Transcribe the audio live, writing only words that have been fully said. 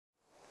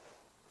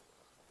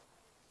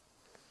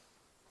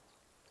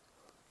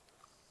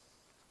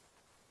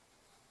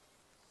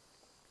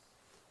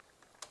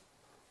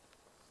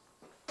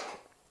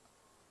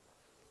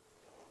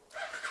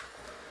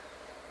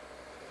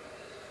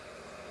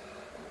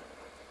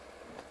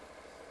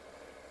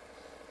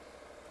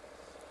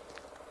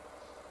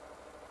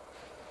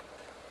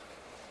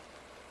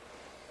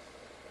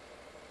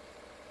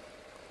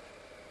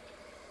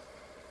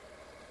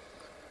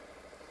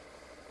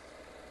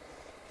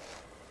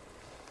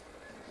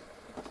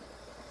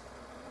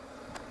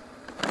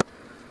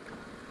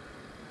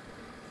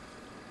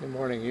Good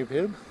morning,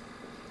 YouTube.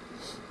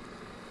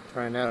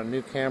 Trying out a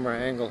new camera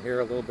angle here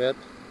a little bit.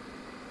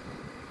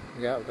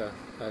 We got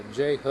a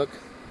J hook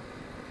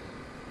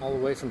all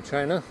the way from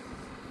China.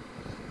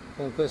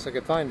 Only place I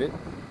could find it.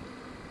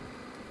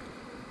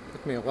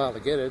 Took me a while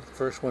to get it. The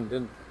first one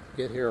didn't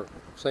get here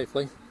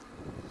safely.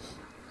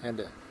 Had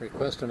to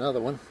request another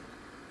one.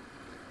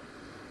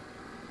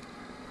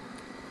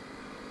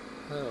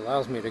 That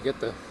allows me to get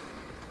the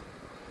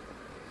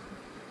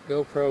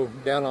GoPro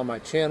down on my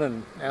chin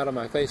and out of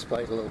my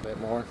faceplate a little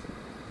bit more.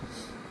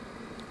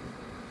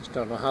 Just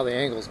don't know how the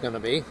angle's going to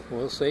be.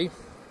 We'll see.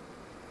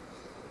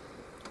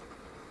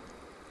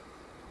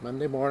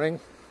 Monday morning.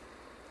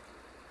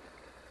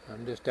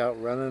 I'm just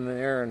out running an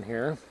errand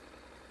here.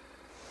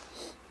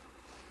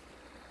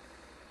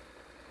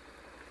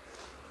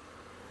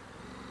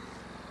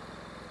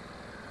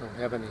 Don't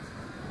have any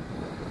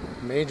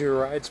major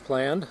rides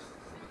planned,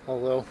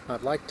 although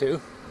I'd like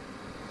to.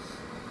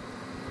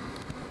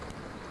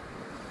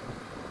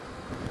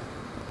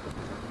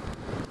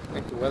 I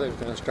think the weather's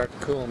going to start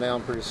to cool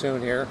down pretty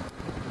soon here,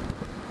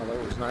 although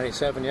it was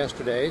 97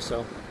 yesterday,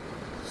 so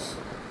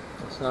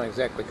it's not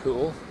exactly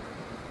cool.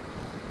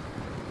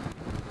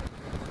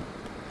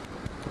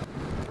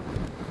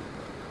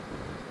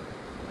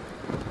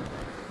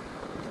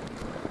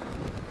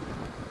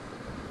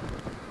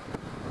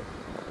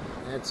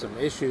 I had some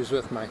issues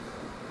with my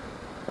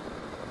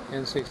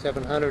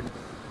NC700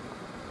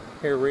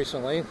 here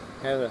recently.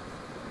 Had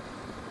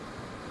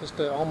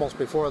almost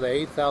before the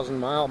 8,000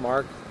 mile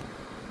mark,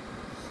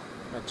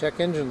 my check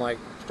engine light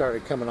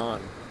started coming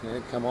on, and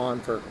it'd come on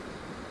for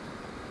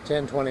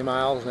 10-20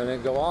 miles and then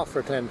it'd go off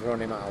for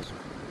 10-20 miles.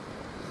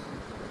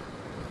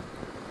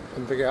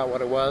 Couldn't figure out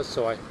what it was,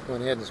 so I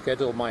went ahead and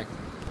scheduled my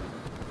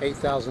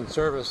 8,000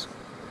 service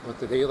with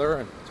the dealer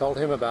and told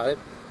him about it.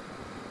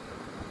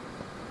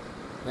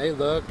 They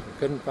looked,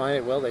 couldn't find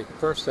it. Well, they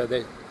first said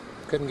they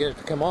couldn't get it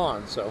to come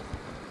on, so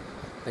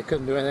they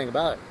couldn't do anything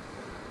about it.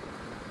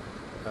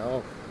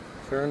 Oh,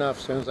 sure enough,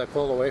 as soon as I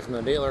pulled away from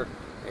the dealer,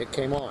 it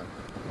came on.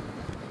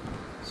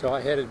 So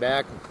I headed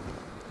back,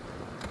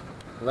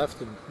 left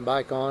the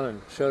bike on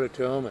and showed it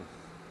to them, and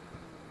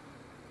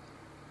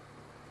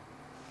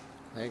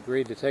they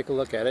agreed to take a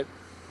look at it.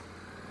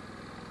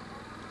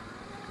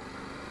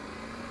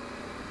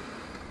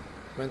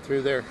 Went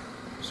through their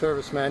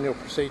service manual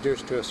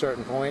procedures to a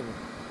certain point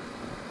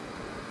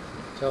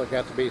until it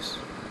got to be,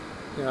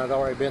 I'd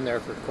already been there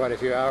for quite a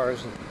few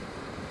hours, and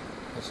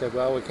I said,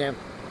 well, we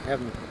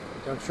haven't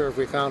sure if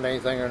we found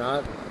anything or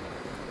not.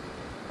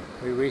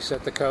 We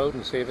reset the code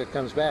and see if it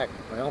comes back.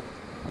 Well,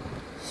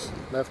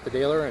 left the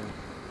dealer and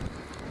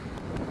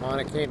on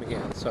it came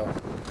again. So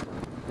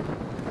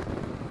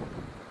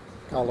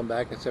called them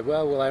back and said,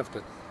 well, we'll have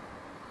to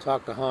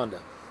talk to Honda,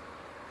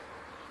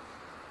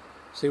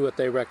 see what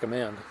they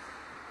recommend.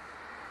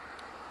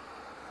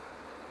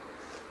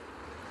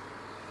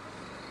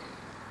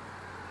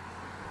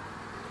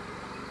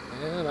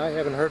 And I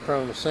haven't heard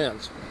from them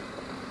since.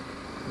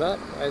 But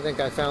I think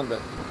I found the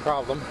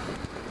problem.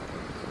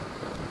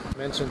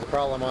 Mentioned the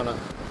problem on a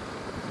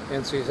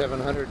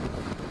NC700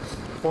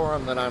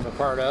 forum that I'm a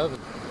part of.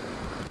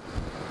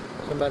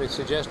 Somebody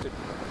suggested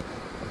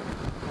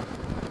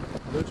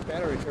loose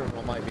battery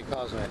terminal might be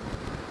causing it,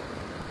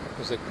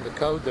 because the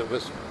code that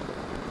was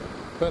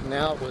putting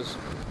out was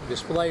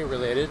display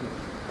related.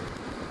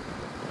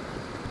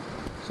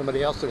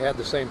 Somebody else had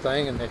the same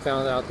thing, and they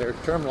found out their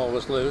terminal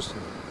was loose,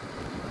 and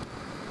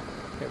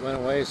it went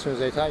away as soon as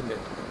they tightened it.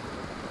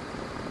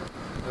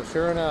 So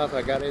sure enough,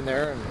 I got in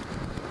there and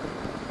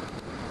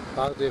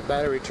positive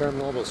battery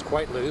terminal was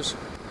quite loose.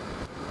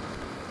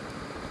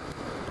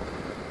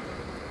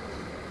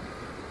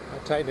 I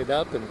tightened it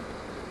up, and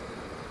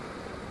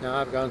now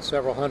I've gone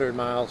several hundred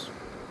miles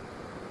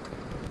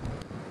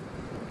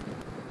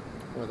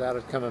without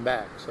it coming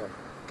back, so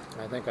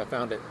I think I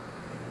found it.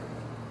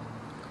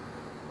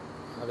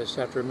 I'll just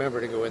have to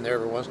remember to go in there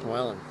every once in a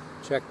while and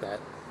check that.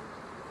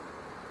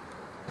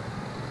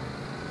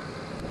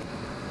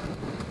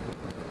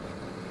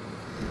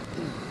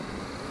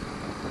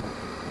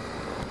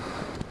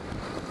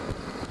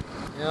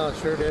 Yeah, I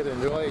sure did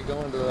enjoy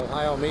going to the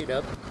Ohio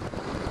meetup.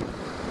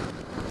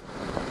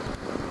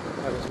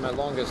 That was my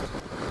longest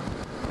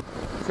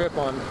trip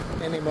on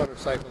any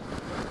motorcycle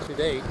to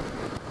date.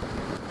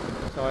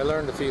 So I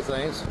learned a few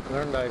things.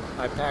 Learned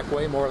I pack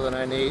way more than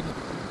I need.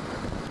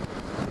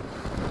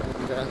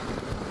 And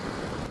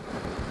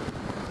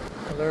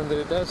I learned that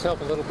it does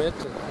help a little bit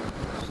to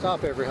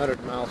stop every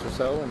 100 miles or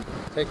so and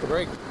take a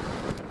break.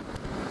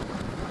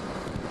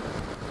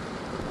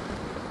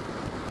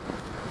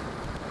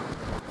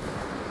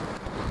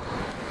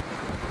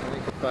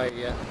 If I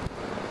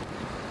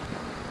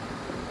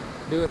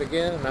do it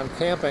again and I'm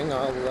camping,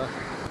 I'll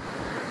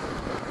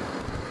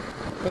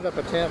put up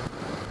a tent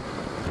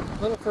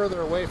a little further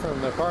away from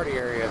the party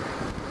area.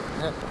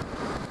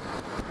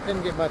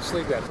 Didn't get much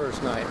sleep that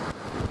first night.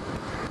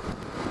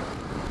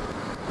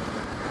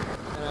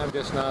 And I'm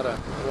just not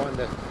one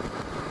to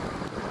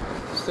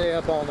stay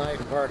up all night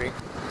and party.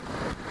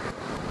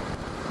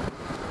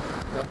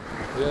 Don't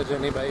judge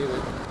anybody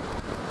that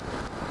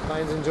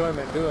finds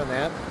enjoyment doing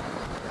that.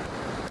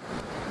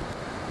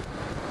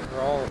 They're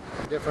all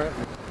different.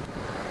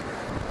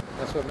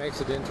 That's what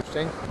makes it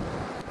interesting.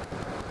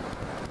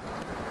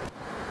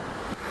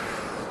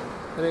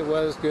 And it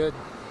was good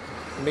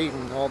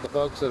meeting all the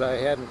folks that I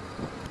hadn't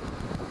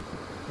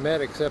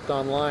met except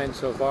online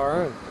so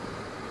far, and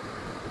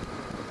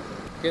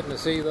getting to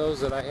see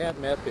those that I had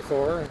met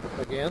before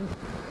again.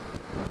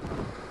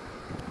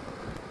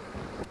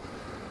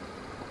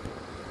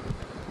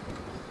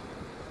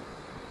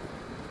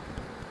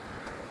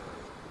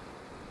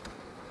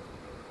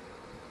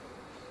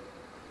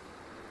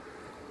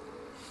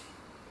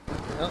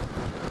 Well,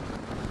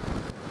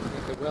 I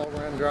think the well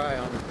run dry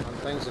on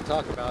things to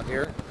talk about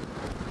here.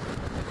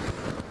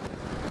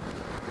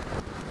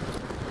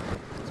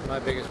 It's my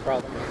biggest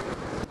problem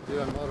with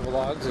doing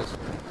motovlogs is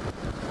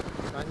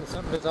finding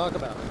something to talk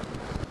about.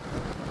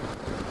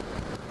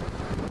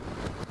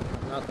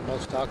 I'm not the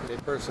most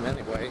talkative person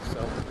anyway,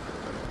 so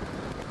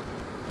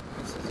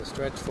this is a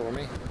stretch for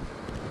me.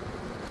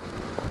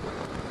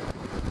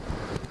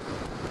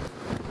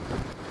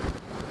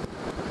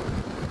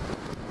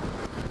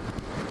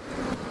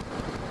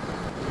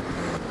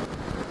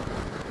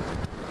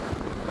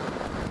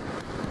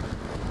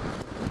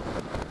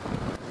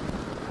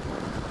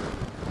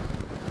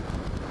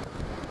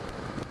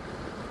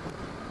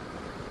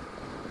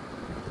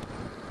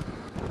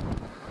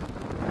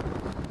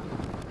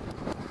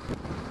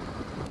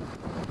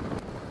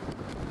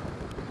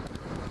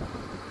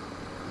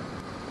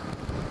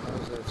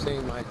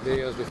 Seen my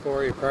videos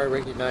before, you probably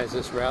recognize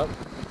this route.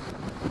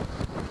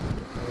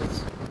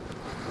 It's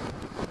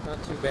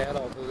not too bad,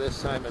 although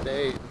this time of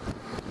day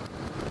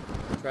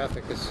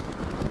traffic is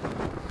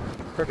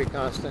pretty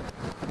constant.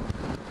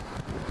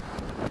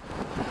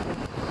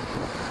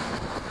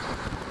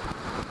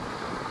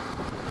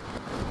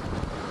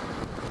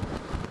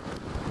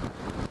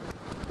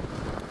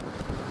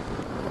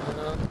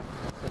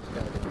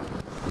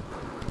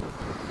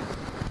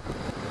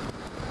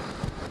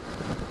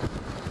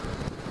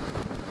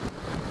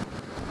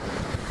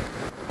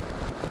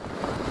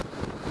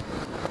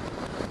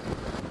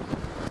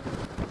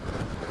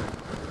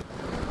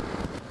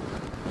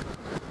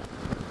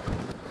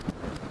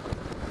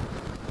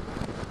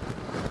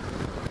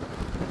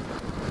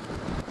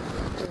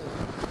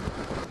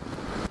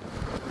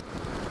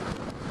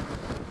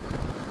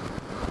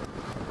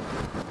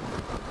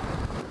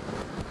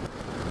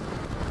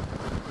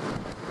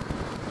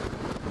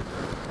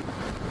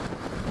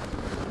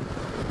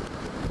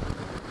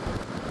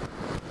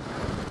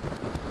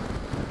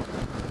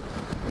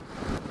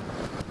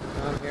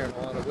 Hearing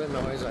a lot of wind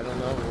noise. I don't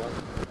know what.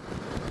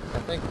 I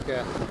think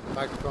the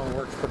microphone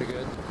works pretty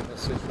good in this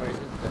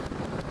situation, but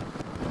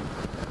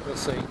we'll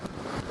see.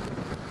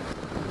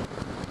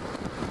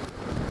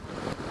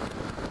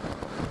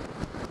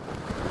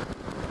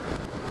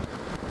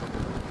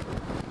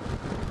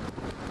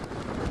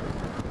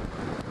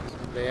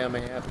 Someday I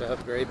may have to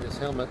upgrade this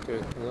helmet to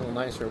a little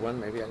nicer one.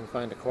 Maybe I can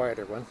find a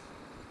quieter one.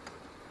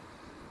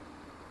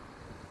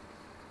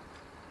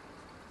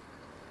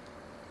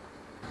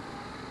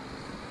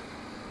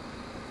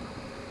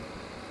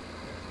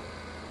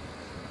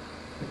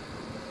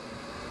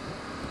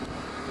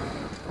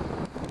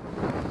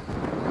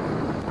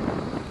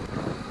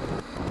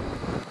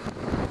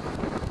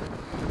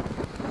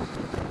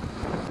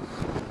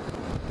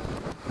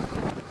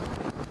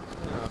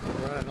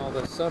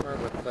 This summer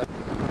with that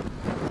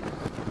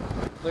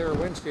clear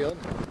windshield.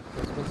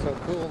 It's been so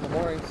cool in the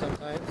morning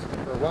sometimes.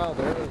 For a while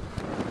there, I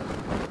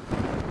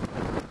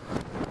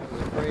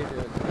was afraid it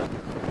would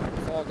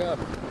fog up.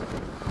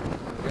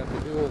 I've got the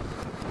dual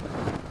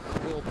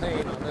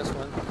pane on this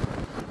one.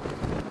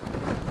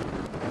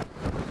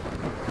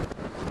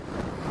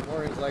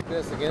 Mornings like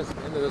this, against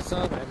into the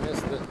sun, I miss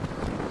the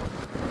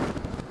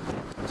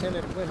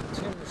tinted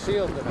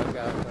shield that I've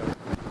got.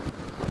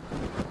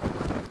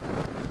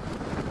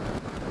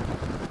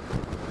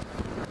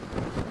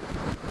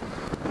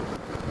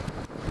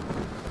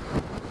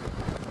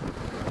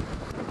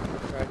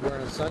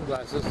 Wearing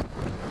sunglasses,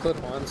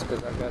 clip-ons,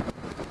 because I've got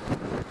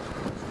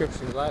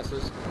prescription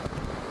glasses.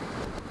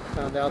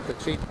 Found out the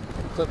cheap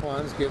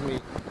clip-ons give me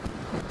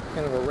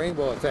kind of a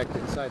rainbow effect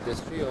inside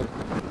this shield.